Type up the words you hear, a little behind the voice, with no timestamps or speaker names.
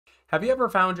Have you ever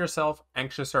found yourself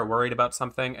anxious or worried about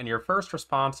something, and your first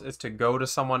response is to go to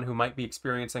someone who might be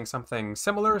experiencing something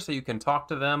similar so you can talk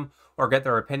to them or get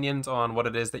their opinions on what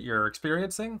it is that you're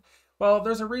experiencing? Well,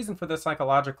 there's a reason for this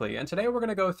psychologically, and today we're going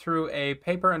to go through a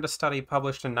paper and a study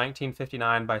published in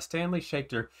 1959 by Stanley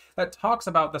Schachter that talks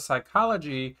about the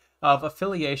psychology of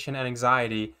affiliation and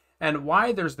anxiety and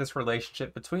why there's this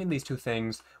relationship between these two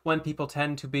things when people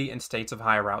tend to be in states of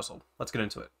high arousal. Let's get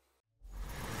into it.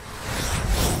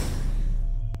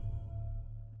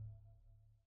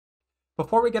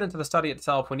 Before we get into the study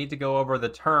itself, we need to go over the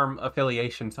term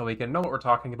affiliation so we can know what we're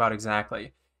talking about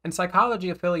exactly. In psychology,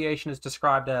 affiliation is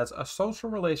described as a social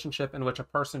relationship in which a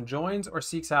person joins or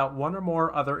seeks out one or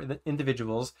more other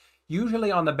individuals,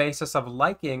 usually on the basis of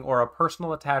liking or a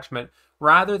personal attachment,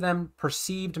 rather than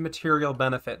perceived material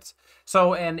benefits.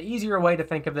 So an easier way to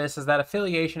think of this is that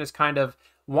affiliation is kind of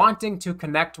wanting to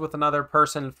connect with another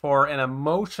person for an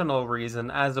emotional reason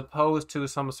as opposed to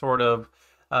some sort of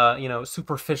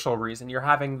superficial reason. You're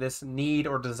having this need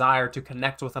or desire to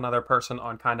connect with another person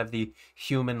on kind of the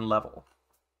human level.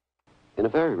 In a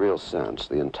very real sense,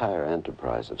 the entire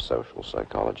enterprise of social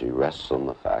psychology rests on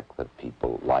the fact that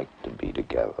people like to be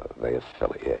together. They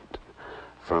affiliate.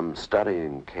 From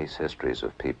studying case histories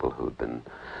of people who've been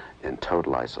in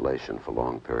total isolation for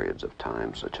long periods of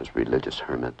time, such as religious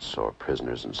hermits or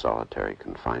prisoners in solitary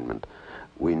confinement,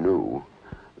 we knew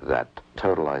that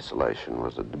total isolation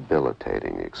was a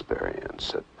debilitating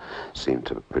experience. It seemed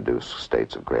to produce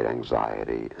states of great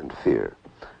anxiety and fear.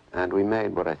 And we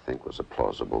made what I think was a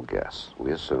plausible guess.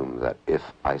 We assumed that if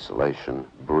isolation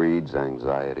breeds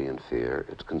anxiety and fear,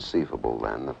 it's conceivable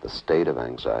then that the state of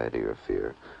anxiety or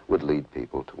fear would lead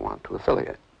people to want to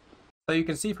affiliate. So you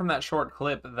can see from that short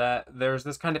clip that there's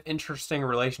this kind of interesting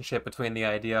relationship between the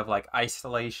idea of like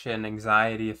isolation,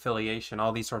 anxiety, affiliation,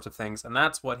 all these sorts of things. And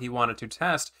that's what he wanted to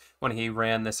test when he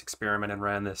ran this experiment and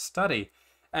ran this study.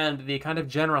 And the kind of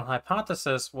general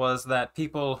hypothesis was that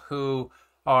people who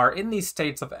are in these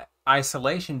states of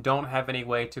isolation don't have any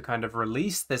way to kind of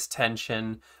release this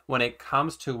tension when it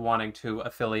comes to wanting to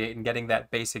affiliate and getting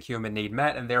that basic human need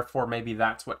met. And therefore, maybe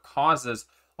that's what causes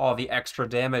all the extra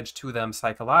damage to them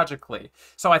psychologically.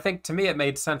 So I think to me it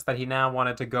made sense that he now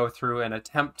wanted to go through and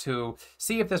attempt to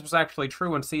see if this was actually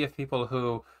true and see if people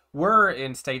who were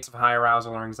in states of high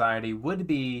arousal or anxiety would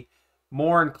be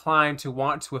more inclined to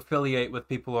want to affiliate with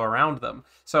people around them.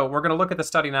 So we're going to look at the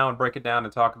study now and break it down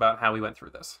and talk about how we went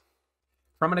through this.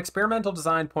 From an experimental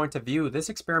design point of view, this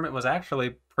experiment was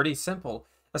actually pretty simple.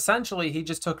 Essentially, he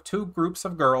just took two groups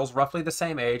of girls roughly the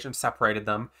same age and separated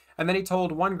them. And then he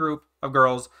told one group of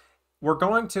girls, we're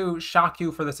going to shock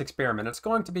you for this experiment. It's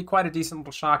going to be quite a decent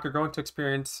little shock. You're going to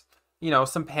experience,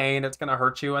 some pain. It's going to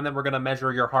hurt you. And then we're going to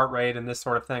measure your heart rate and this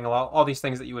sort of thing. All these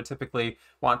things that you would typically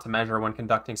want to measure when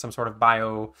conducting some sort of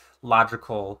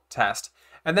biological test.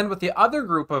 And then with the other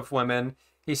group of women,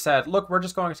 he said, look, we're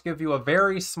just going to give you a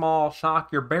very small shock.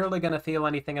 You're barely going to feel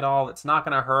anything at all. It's not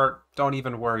going to hurt. Don't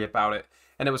even worry about it.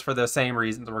 And it was for the same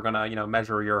reasons. We're going to,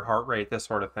 measure your heart rate, this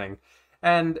sort of thing.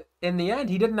 And in the end,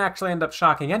 he didn't actually end up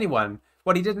shocking anyone.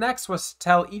 What he did next was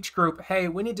tell each group, hey,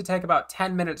 we need to take about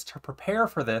 10 minutes to prepare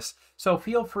for this. So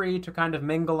feel free to kind of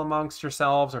mingle amongst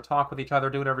yourselves or talk with each other,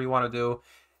 do whatever you want to do.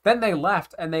 Then they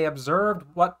left and they observed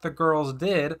what the girls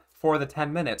did for the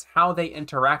 10 minutes, how they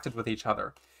interacted with each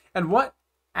other. And what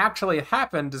actually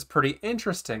happened is pretty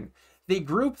interesting. The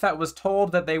group that was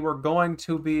told that they were going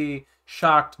to be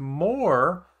shocked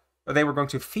more, or they were going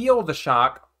to feel the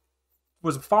shock,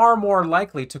 was far more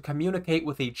likely to communicate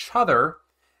with each other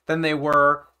than they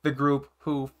were the group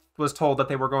who was told that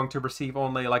they were going to receive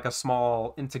only like a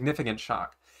small, insignificant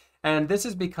shock. And this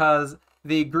is because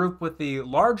the group with the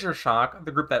larger shock,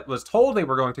 the group that was told they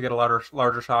were going to get a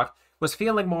larger shock, was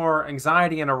feeling more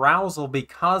anxiety and arousal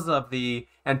because of the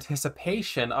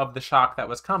anticipation of the shock that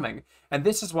was coming. And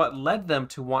this is what led them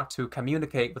to want to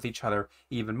communicate with each other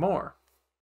even more.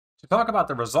 To talk about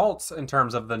the results in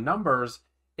terms of the numbers,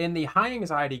 in the high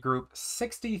anxiety group,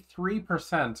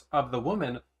 63% of the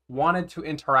women wanted to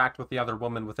interact with the other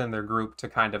woman within their group to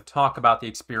kind of talk about the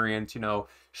experience,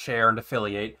 share and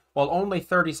affiliate, while only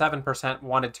 37%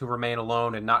 wanted to remain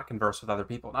alone and not converse with other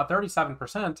people. Now,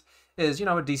 37% is,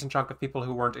 a decent chunk of people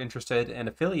who weren't interested in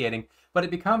affiliating, but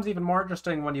it becomes even more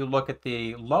interesting when you look at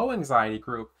the low anxiety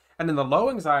group. And in the low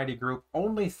anxiety group,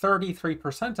 only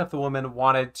 33% of the women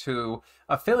wanted to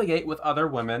affiliate with other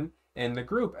women in the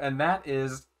group. And that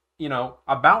is,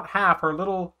 about half or a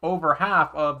little over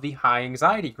half of the high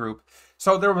anxiety group.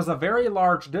 So there was a very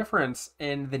large difference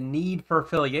in the need for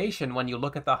affiliation when you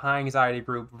look at the high anxiety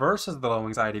group versus the low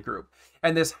anxiety group.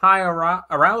 And this high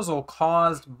arousal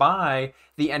caused by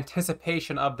the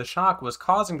anticipation of the shock was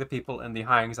causing the people in the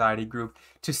high anxiety group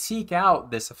to seek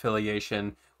out this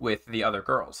affiliation with the other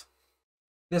girls.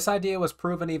 This idea was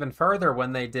proven even further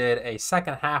when they did a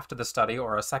second half to the study,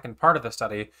 or a second part of the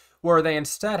study, where they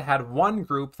instead had one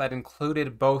group that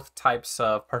included both types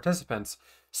of participants.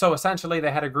 So essentially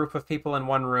they had a group of people in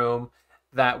one room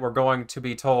that were going to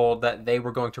be told that they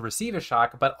were going to receive a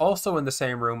shock, but also in the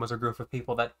same room was a group of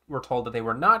people that were told that they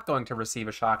were not going to receive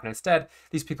a shock, and instead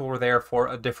these people were there for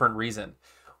a different reason.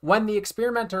 When the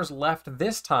experimenters left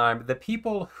this time, the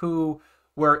people who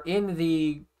were in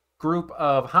the group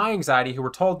of high anxiety who were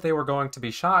told they were going to be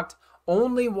shocked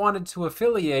only wanted to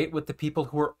affiliate with the people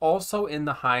who were also in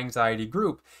the high anxiety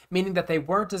group, meaning that they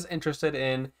weren't as interested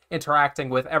in interacting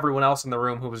with everyone else in the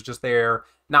room who was just there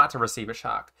not to receive a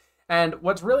shock. And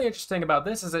what's really interesting about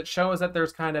this is it shows that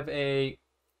there's kind of a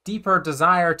deeper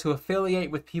desire to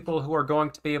affiliate with people who are going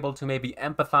to be able to maybe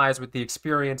empathize with the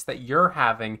experience that you're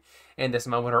having in this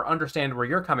moment or understand where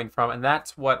you're coming from, and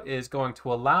that's what is going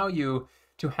to allow you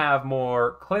to have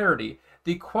more clarity.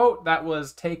 The quote that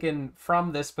was taken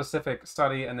from this specific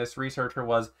study and this researcher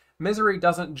was, "Misery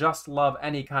doesn't just love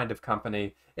any kind of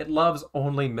company, it loves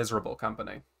only miserable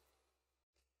company."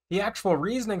 The actual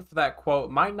reasoning for that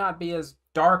quote might not be as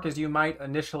dark as you might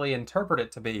initially interpret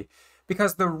it to be,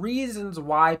 because the reasons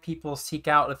why people seek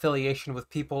out affiliation with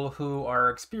people who are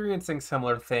experiencing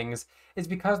similar things is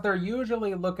because they're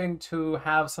usually looking to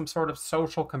have some sort of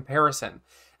social comparison.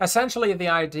 Essentially, the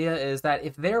idea is that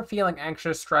if they're feeling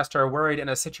anxious, stressed, or worried in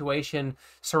a situation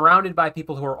surrounded by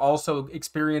people who are also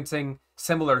experiencing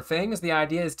similar things, the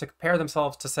idea is to compare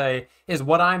themselves to say, is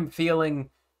what I'm feeling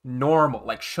normal?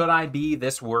 Like, should I be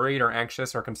this worried or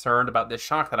anxious or concerned about this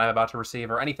shock that I'm about to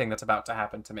receive or anything that's about to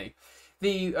happen to me?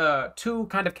 The two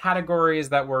kind of categories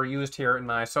that were used here in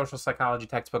my social psychology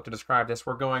textbook to describe this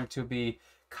were going to be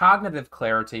cognitive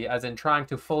clarity, as in trying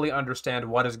to fully understand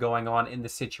what is going on in the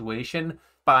situation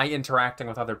by interacting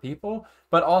with other people,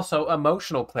 but also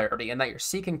emotional clarity, and that you're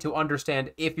seeking to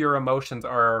understand if your emotions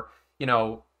are,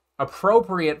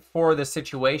 appropriate for the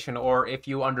situation, or if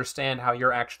you understand how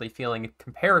you're actually feeling in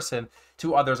comparison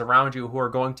to others around you who are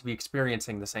going to be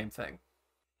experiencing the same thing.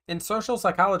 In social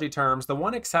psychology terms, the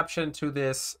one exception to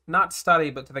this, not study,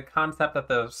 but to the concept that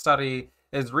the study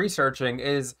is researching,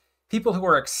 is people who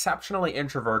are exceptionally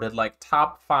introverted, like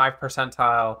top 5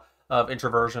 percentile of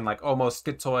introversion, like almost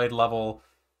schizoid level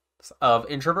of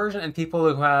introversion, and people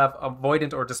who have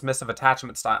avoidant or dismissive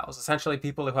attachment styles, essentially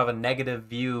people who have a negative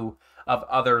view of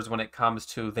others when it comes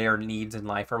to their needs in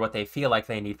life or what they feel like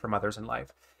they need from others in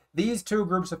life. These two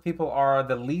groups of people are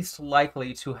the least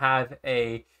likely to have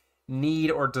a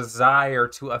need or desire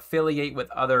to affiliate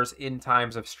with others in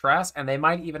times of stress, and they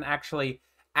might even actually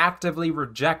actively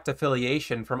reject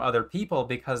affiliation from other people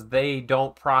because they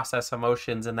don't process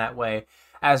emotions in that way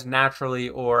as naturally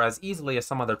or as easily as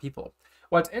some other people.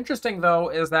 What's interesting, though,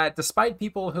 is that despite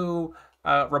people who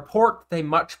report they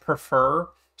much prefer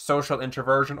social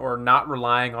introversion or not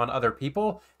relying on other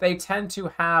people, they tend to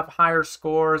have higher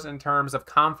scores in terms of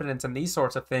confidence and these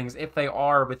sorts of things if they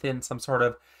are within some sort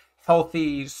of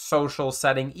healthy social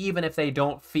setting, even if they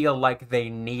don't feel like they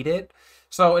need it.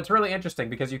 So it's really interesting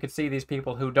because you could see these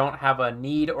people who don't have a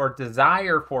need or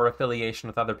desire for affiliation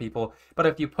with other people, but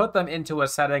if you put them into a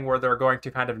setting where they're going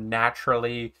to kind of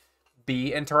naturally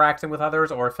be interacting with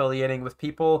others or affiliating with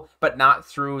people, but not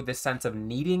through this sense of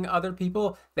needing other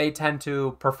people, they tend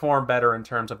to perform better in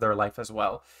terms of their life as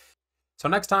well. So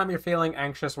next time you're feeling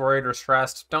anxious, worried, or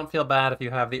stressed, don't feel bad if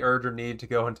you have the urge or need to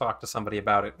go and talk to somebody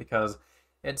about it, because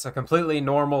it's a completely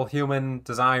normal human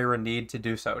desire and need to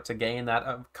do so, to gain that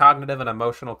cognitive and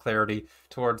emotional clarity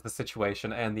towards the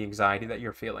situation and the anxiety that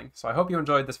you're feeling. So I hope you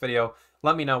enjoyed this video.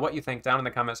 Let me know what you think down in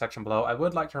the comment section below. I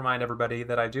would like to remind everybody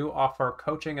that I do offer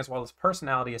coaching as well as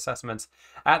personality assessments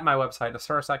at my website,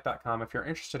 asurasec.com, if you're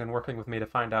interested in working with me to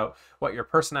find out what your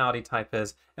personality type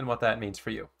is and what that means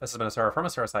for you. This has been Asura from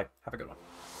Asurasec. Have a good one.